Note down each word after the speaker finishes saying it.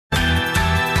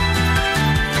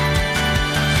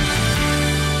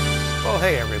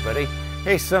Hey everybody.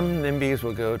 Hey, some NIMBYs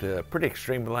will go to pretty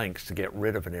extreme lengths to get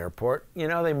rid of an airport. You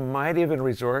know, they might even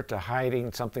resort to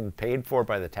hiding something paid for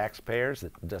by the taxpayers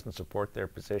that doesn't support their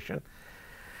position.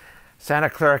 Santa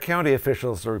Clara County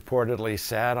officials reportedly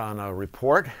sat on a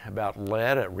report about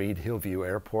lead at Reid-Hillview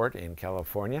Airport in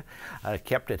California,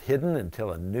 kept it hidden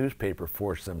until a newspaper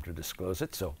forced them to disclose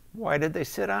it. So why did they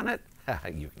sit on it?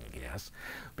 You can guess.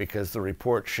 Because the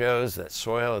report shows that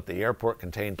soil at the airport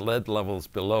contained lead levels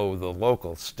below the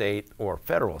local, state, or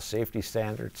federal safety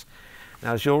standards.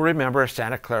 Now, as you'll remember,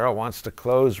 Santa Clara wants to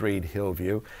close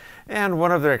Reid-Hillview, and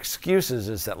one of their excuses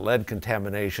is that lead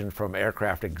contamination from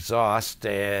aircraft exhaust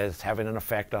is having an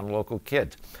effect on local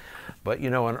kids. But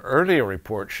you know, an earlier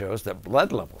report shows that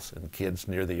blood levels in kids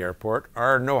near the airport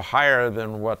are no higher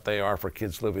than what they are for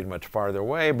kids living much farther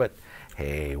away, but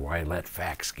hey, why let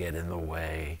facts get in the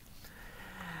way?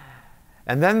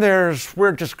 And then there's,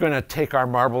 we're just going to take our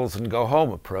marbles and go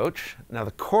home approach. Now,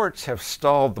 the courts have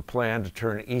stalled the plan to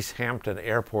turn East Hampton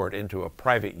Airport into a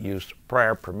private use,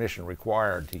 prior permission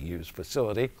required to use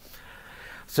facility.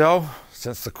 So,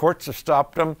 since the courts have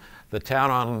stopped them, the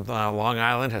town on Long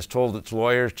Island has told its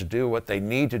lawyers to do what they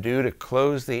need to do to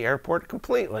close the airport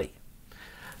completely.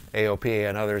 AOPA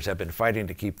and others have been fighting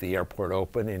to keep the airport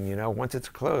open, and you know, once it's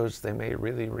closed, they may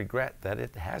really regret that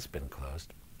it has been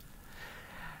closed.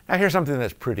 Now, here's something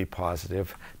that's pretty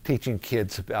positive, teaching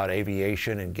kids about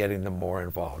aviation and getting them more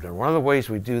involved. And one of the ways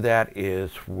we do that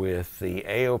is with the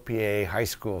AOPA high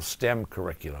school STEM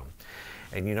curriculum.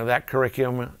 And you know, that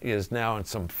curriculum is now in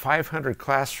some 500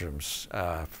 classrooms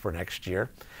for next year.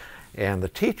 And the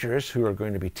teachers who are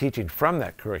going to be teaching from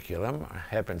that curriculum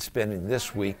have been spending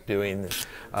this week doing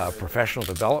professional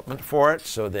development for it.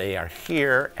 So they are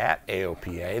here at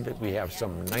AOPA. That we have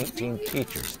some 19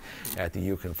 teachers at the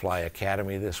You Can Fly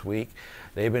Academy this week.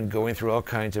 They've been going through all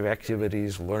kinds of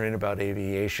activities, learning about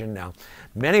aviation. Now,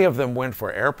 many of them went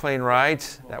for airplane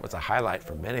rides. That was a highlight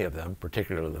for many of them,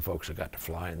 particularly the folks who got to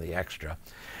fly in the extra.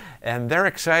 And they're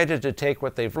excited to take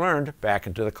what they've learned back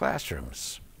into the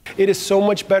classrooms. It is so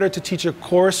much better to teach a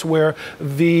course where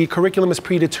the curriculum is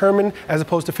predetermined as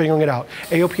opposed to figuring it out.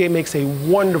 AOPA makes a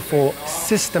wonderful,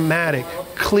 systematic,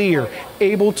 clear,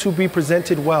 able to be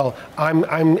presented well.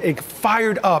 I'm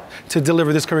fired up to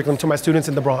deliver this curriculum to my students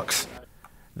in the Bronx.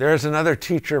 There's another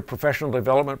teacher professional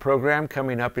development program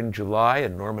coming up in July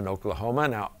in Norman, Oklahoma.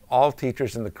 Now, all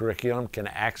teachers in the curriculum can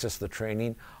access the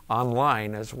training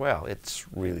online as well. It's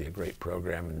really a great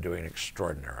program and doing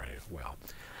extraordinarily well.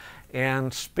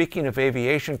 And speaking of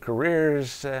aviation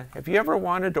careers, have you ever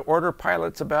wanted to order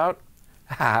pilots about?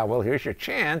 Well, here's your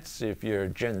chance if you're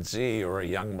Gen Z or a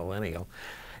young millennial.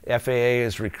 FAA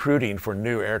is recruiting for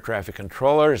new air traffic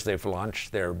controllers. They've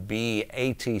launched their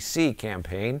BATC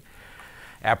campaign.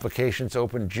 Applications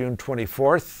open June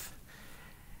 24th.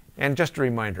 And just a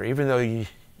reminder, even though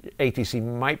ATC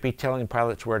might be telling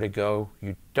pilots where to go,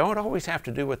 you don't always have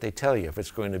to do what they tell you if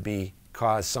it's going to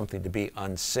cause something to be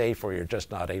unsafe or you're just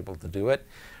not able to do it.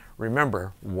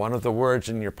 Remember, one of the words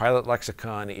in your pilot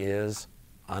lexicon is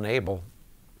unable.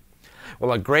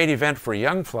 Well, a great event for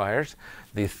young flyers.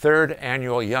 The 3rd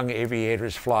annual Young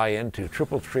Aviators Fly into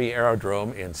Triple Tree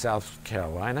Aerodrome in South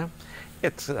Carolina.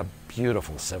 It's a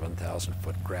beautiful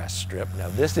 7,000-foot grass strip. Now,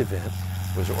 this event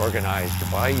was organized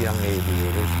by young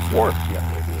aviators, for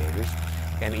young aviators,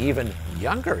 and even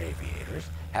younger aviators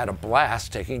had a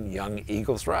blast taking Young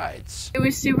Eagles rides. It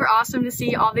was super awesome to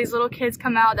see all these little kids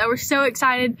come out that were so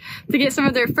excited to get some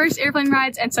of their first airplane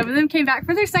rides, and some of them came back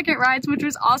for their second rides, which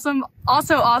was awesome,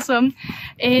 also awesome.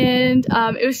 And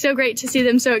it was so great to see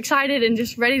them so excited and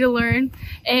just ready to learn.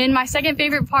 And my second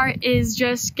favorite part is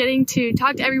just getting to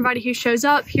talk to everybody who shows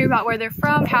up, hear about where they're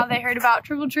from, how they heard about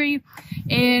Triple Tree,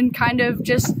 and kind of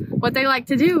just what they like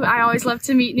to do. I always love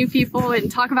to meet new people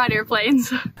and talk about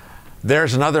airplanes.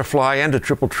 There's another fly-in to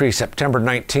Triple Tree September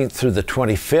 19th through the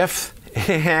 25th.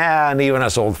 Yeah, and even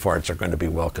us old farts are going to be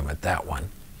welcome at that one.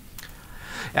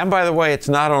 And by the way, it's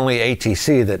not only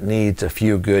ATC that needs a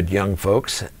few good young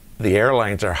folks. The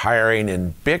airlines are hiring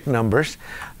in big numbers.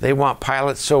 They want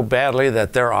pilots so badly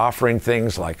that they're offering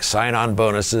things like sign-on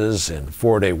bonuses and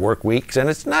 4-day work weeks. And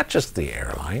it's not just the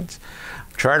airlines.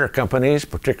 Charter companies,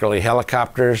 particularly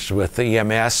helicopters with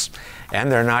EMS,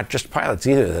 and they're not just pilots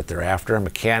either that they're after.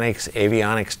 Mechanics,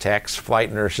 avionics techs,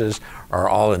 flight nurses are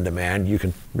all in demand. You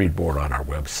can read more on our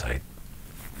website.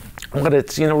 But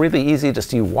it's, you know, really easy to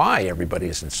see why everybody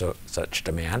is in such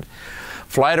demand.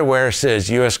 FlightAware says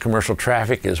U.S. commercial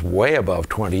traffic is way above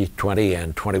 2020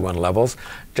 and 21 levels,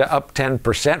 up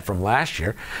 10% from last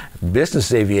year.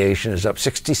 Business aviation is up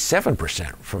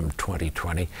 67% from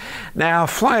 2020. Now,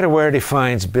 FlightAware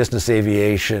defines business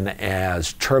aviation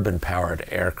as turbine-powered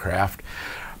aircraft,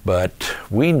 but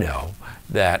we know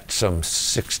that some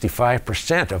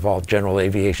 65% of all general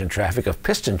aviation traffic, of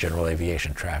piston general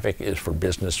aviation traffic, is for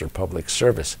business or public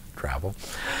service travel.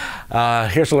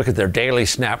 Here's a look at their daily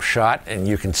snapshot, and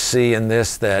you can see in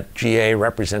this that GA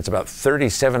represents about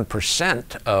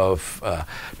 37% of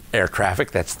air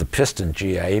traffic. That's the piston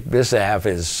GA. BizAv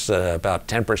is about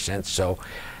 10%, so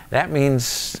that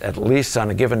means, at least on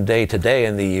a given day today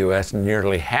in the U.S.,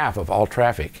 nearly half of all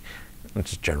traffic,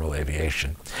 which is general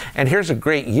aviation. And here's a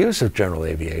great use of general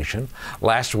aviation.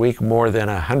 Last week, more than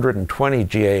 120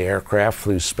 GA aircraft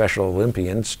flew Special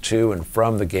Olympians to and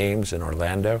from the games in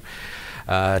Orlando.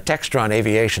 Textron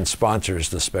Aviation sponsors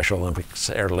the Special Olympics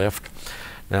airlift.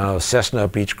 Now, Cessna,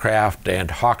 Beechcraft,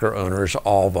 and Hawker owners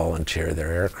all volunteer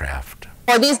their aircraft.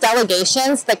 For these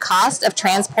delegations, the cost of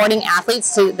transporting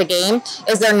athletes to the game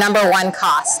is their #1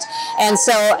 cost. And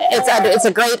so it's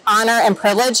a great honor and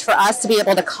privilege for us to be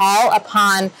able to call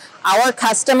upon our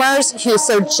customers who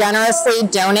so generously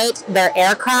donate their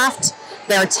aircraft,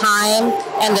 their time,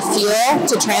 and the fuel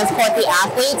to transport the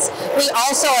athletes. We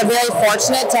also are very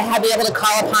fortunate to be able to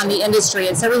call upon the industry.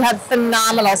 And so we have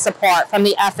phenomenal support from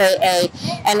the FAA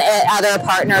and other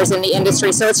partners in the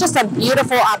industry. So it's just a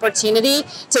beautiful opportunity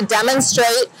to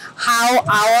demonstrate how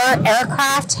our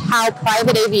aircraft, how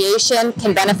private aviation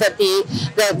can benefit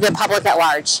the public at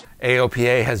large.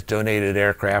 AOPA has donated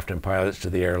aircraft and pilots to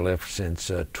the airlift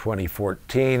since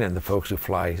 2014, and the folks who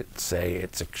fly say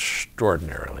it's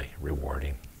extraordinarily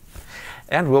rewarding.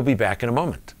 And we'll be back in a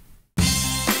moment.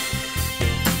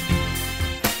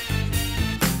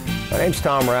 My name's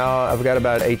Tom Rao. I've got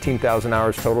about 18,000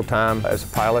 hours total time as a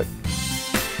pilot.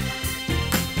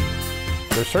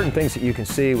 There's certain things that you can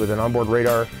see with an onboard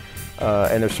radar,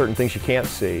 and there's certain things you can't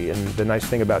see. And the nice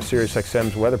thing about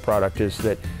SiriusXM's weather product is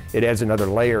that it adds another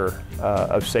layer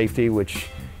of safety, which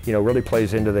really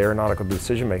plays into the aeronautical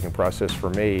decision-making process for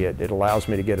me. It allows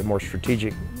me to get a more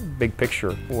strategic, big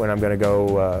picture when I'm going to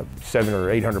go 700 or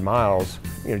 800 miles.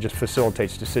 Just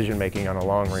facilitates decision-making on a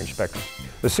long-range spectrum.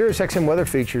 The SiriusXM weather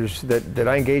features that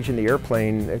I engage in the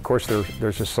airplane, of course,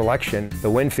 there's a selection. The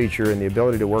wind feature and the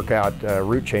ability to work out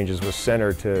route changes with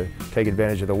center to take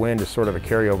advantage of the wind is sort of a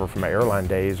carryover from my airline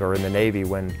days or in the Navy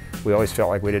when we always felt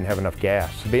like we didn't have enough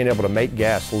gas. Being able to make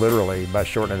gas literally by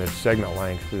shortening its signal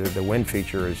length, the wind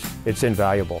feature it's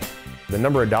invaluable. The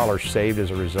number of dollars saved as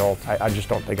a result, I just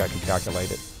don't think I can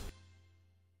calculate it.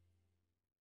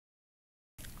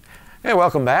 Hey,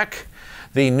 welcome back.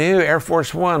 The new Air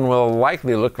Force One will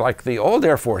likely look like the old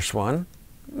Air Force One.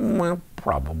 Well,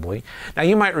 probably. Now,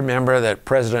 you might remember that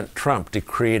President Trump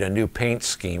decreed a new paint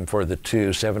scheme for the two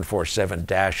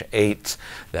 747-8s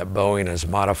that Boeing is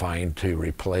modifying to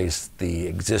replace the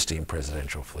existing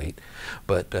presidential fleet.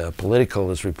 But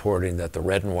Political is reporting that the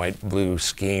red and white blue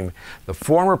scheme the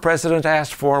former president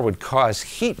asked for would cause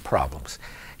heat problems.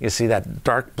 You see that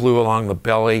dark blue along the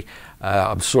belly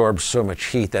absorbs so much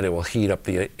heat that it will heat up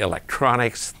the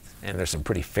electronics, and there's some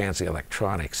pretty fancy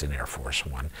electronics in Air Force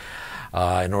One.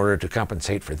 In order to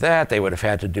compensate for that, they would have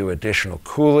had to do additional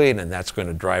cooling, and that's going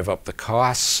to drive up the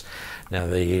costs. Now,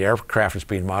 the aircraft is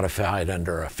being modified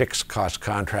under a fixed cost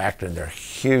contract, and there are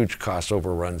huge cost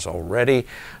overruns already,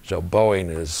 so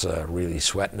Boeing is really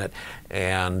sweating it,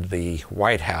 and the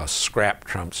White House scrapped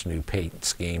Trump's new paint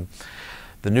scheme.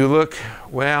 The new look,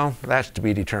 well, that's to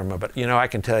be determined, but I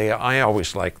can tell you, I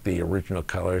always liked the original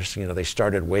colors. They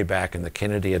started way back in the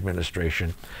Kennedy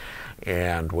administration,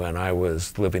 and when I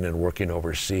was living and working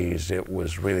overseas, it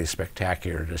was really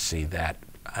spectacular to see that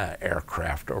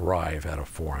aircraft arrive at a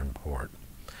foreign port.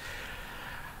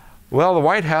 Well, the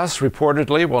White House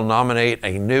reportedly will nominate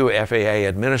a new FAA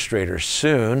administrator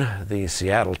soon. The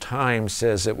Seattle Times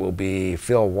says it will be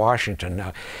Phil Washington.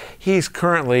 Now, he's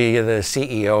currently the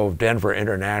CEO of Denver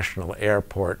International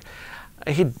Airport.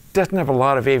 He doesn't have a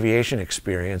lot of aviation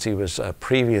experience. He was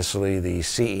previously the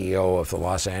CEO of the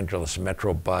Los Angeles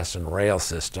Metro Bus and Rail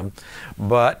System,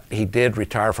 but he did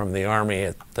retire from the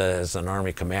Army as an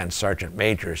Army Command Sergeant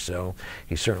Major, so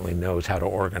he certainly knows how to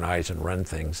organize and run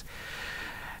things.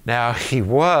 Now, he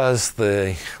was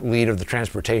the lead of the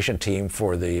transportation team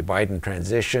for the Biden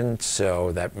transition,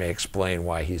 so that may explain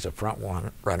why he's a front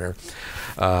runner.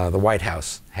 The White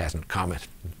House hasn't commented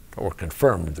or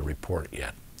confirmed the report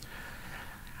yet.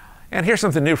 And here's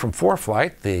something new from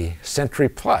ForeFlight, the Sentry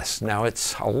Plus. Now,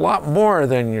 it's a lot more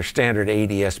than your standard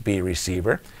ADS-B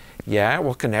receiver. Yeah, it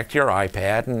will connect your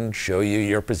iPad and show you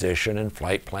your position and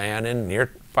flight plan and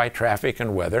nearby traffic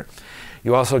and weather.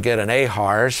 You also get an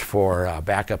AHRS for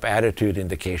backup attitude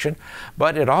indication,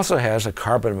 but it also has a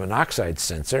carbon monoxide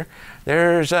sensor.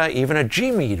 There's even a G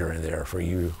meter in there for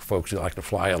you folks who like to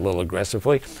fly a little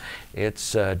aggressively.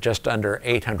 It's just under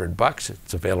 $800.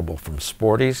 It's available from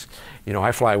Sporty's. You know,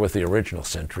 I fly with the original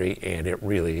Sentry, and it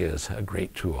really is a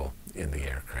great tool in the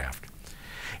aircraft.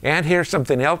 And here's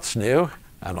something else new,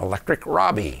 an electric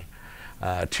Robbie.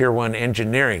 Tier 1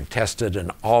 Engineering tested an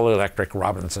all-electric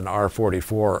Robinson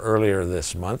R44 earlier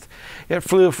this month. It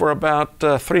flew for about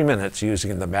 3 minutes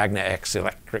using the Magna X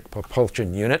electric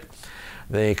propulsion unit.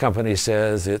 The company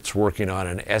says it's working on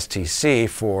an STC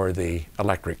for the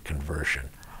electric conversion.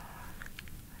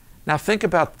 Now think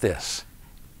about this,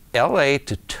 LA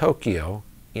to Tokyo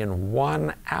in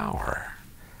 1 hour.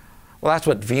 Well, that's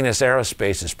what Venus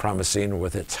Aerospace is promising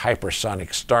with its hypersonic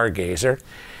Stargazer.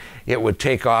 It would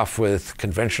take off with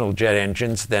conventional jet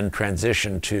engines, then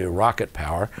transition to rocket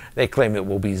power. They claim it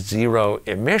will be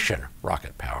zero-emission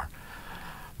rocket power.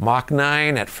 Mach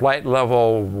 9 at flight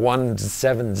level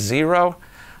 170,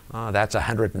 that's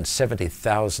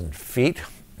 170,000 feet.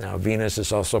 Now, Venus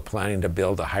is also planning to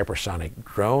build a hypersonic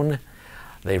drone.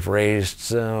 They've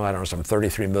raised, I don't know, some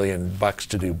 $33 million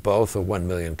to do both, with $1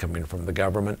 million coming from the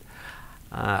government.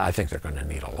 I think they're going to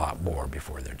need a lot more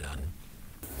before they're done.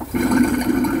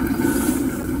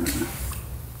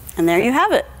 And there you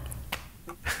have it.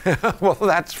 Well,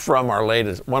 that's from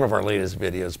one of our latest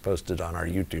videos posted on our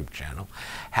YouTube channel,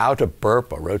 how to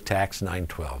burp a Rotax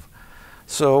 912.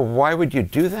 So why would you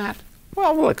do that?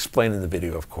 Well, we'll explain in the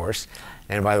video, of course.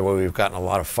 And by the way, we've gotten a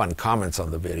lot of fun comments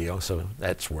on the video, so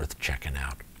that's worth checking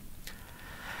out.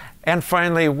 And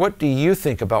finally, what do you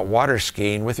think about water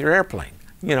skiing with your airplane?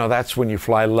 You know, that's when you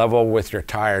fly level with your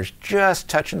tires just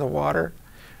touching the water.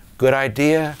 Good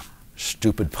idea?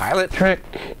 Stupid pilot trick?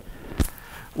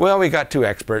 Well, we got two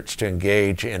experts to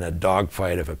engage in a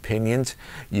dogfight of opinions.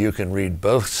 You can read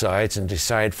both sides and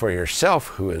decide for yourself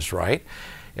who is right.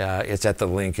 It's at the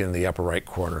link in the upper right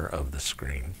corner of the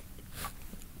screen.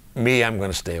 Me, I'm going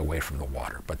to stay away from the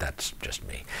water, but that's just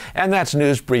me. And that's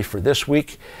News Brief for this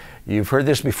week. You've heard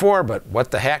this before, but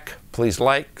what the heck? Please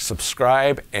like,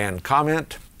 subscribe, and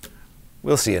comment.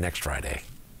 We'll see you next Friday.